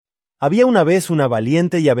Había una vez una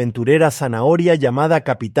valiente y aventurera zanahoria llamada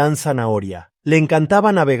Capitán Zanahoria. Le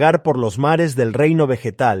encantaba navegar por los mares del reino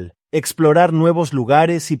vegetal, explorar nuevos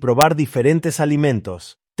lugares y probar diferentes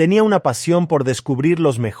alimentos. Tenía una pasión por descubrir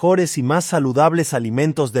los mejores y más saludables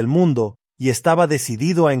alimentos del mundo y estaba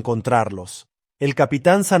decidido a encontrarlos. El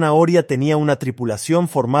Capitán Zanahoria tenía una tripulación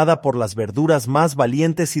formada por las verduras más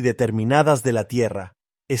valientes y determinadas de la tierra.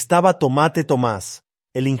 Estaba Tomate Tomás,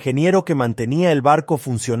 el ingeniero que mantenía el barco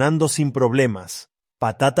funcionando sin problemas;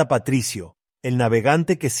 Patata Patricio, el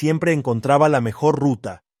navegante que siempre encontraba la mejor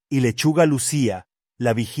ruta; y Lechuga Lucía,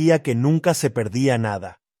 la vigía que nunca se perdía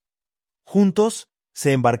nada. Juntos,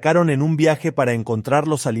 se embarcaron en un viaje para encontrar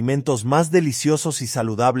los alimentos más deliciosos y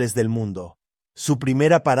saludables del mundo. Su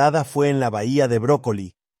primera parada fue en la bahía de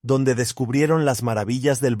Brócoli, donde descubrieron las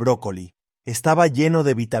maravillas del brócoli. Estaba lleno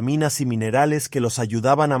de vitaminas y minerales que los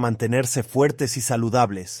ayudaban a mantenerse fuertes y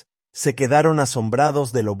saludables. Se quedaron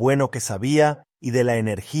asombrados de lo bueno que sabía y de la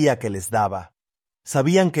energía que les daba.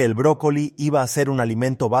 Sabían que el brócoli iba a ser un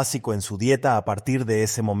alimento básico en su dieta a partir de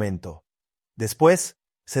ese momento. Después,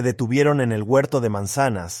 se detuvieron en el huerto de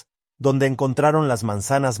manzanas, donde encontraron las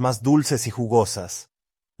manzanas más dulces y jugosas.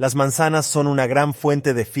 Las manzanas son una gran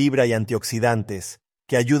fuente de fibra y antioxidantes,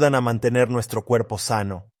 que ayudan a mantener nuestro cuerpo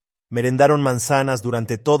sano. Merendaron manzanas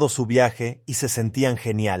durante todo su viaje y se sentían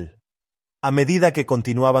genial. A medida que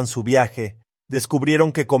continuaban su viaje,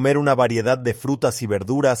 descubrieron que comer una variedad de frutas y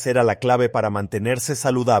verduras era la clave para mantenerse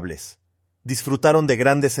saludables. Disfrutaron de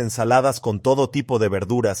grandes ensaladas con todo tipo de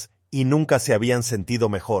verduras y nunca se habían sentido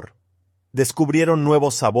mejor. Descubrieron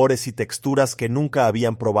nuevos sabores y texturas que nunca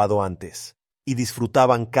habían probado antes, y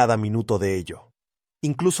disfrutaban cada minuto de ello.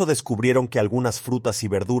 Incluso descubrieron que algunas frutas y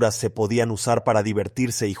verduras se podían usar para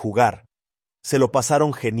divertirse y jugar. Se lo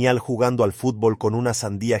pasaron genial jugando al fútbol con una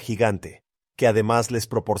sandía gigante, que además les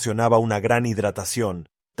proporcionaba una gran hidratación.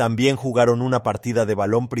 También jugaron una partida de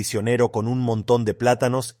balón prisionero con un montón de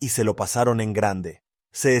plátanos y se lo pasaron en grande.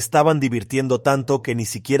 Se estaban divirtiendo tanto que ni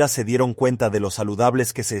siquiera se dieron cuenta de lo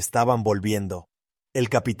saludables que se estaban volviendo. El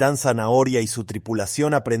Capitán Zanahoria y su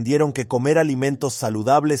tripulación aprendieron que comer alimentos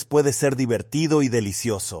saludables puede ser divertido y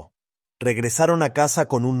delicioso. Regresaron a casa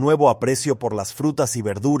con un nuevo aprecio por las frutas y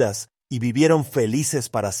verduras y vivieron felices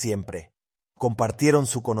para siempre. Compartieron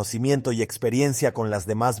su conocimiento y experiencia con las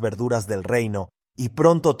demás verduras del reino, y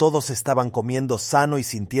pronto todos estaban comiendo sano y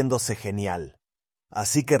sintiéndose genial.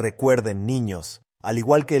 Así que recuerden, niños, al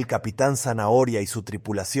igual que el Capitán Zanahoria y su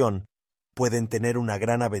tripulación, pueden tener una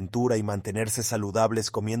gran aventura y mantenerse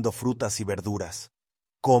saludables comiendo frutas y verduras.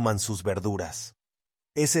 Coman sus verduras.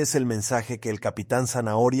 Ese es el mensaje que el Capitán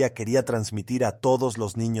Zanahoria quería transmitir a todos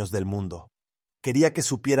los niños del mundo. Quería que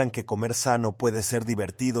supieran que comer sano puede ser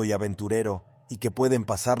divertido y aventurero, y que pueden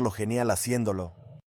pasarlo genial haciéndolo.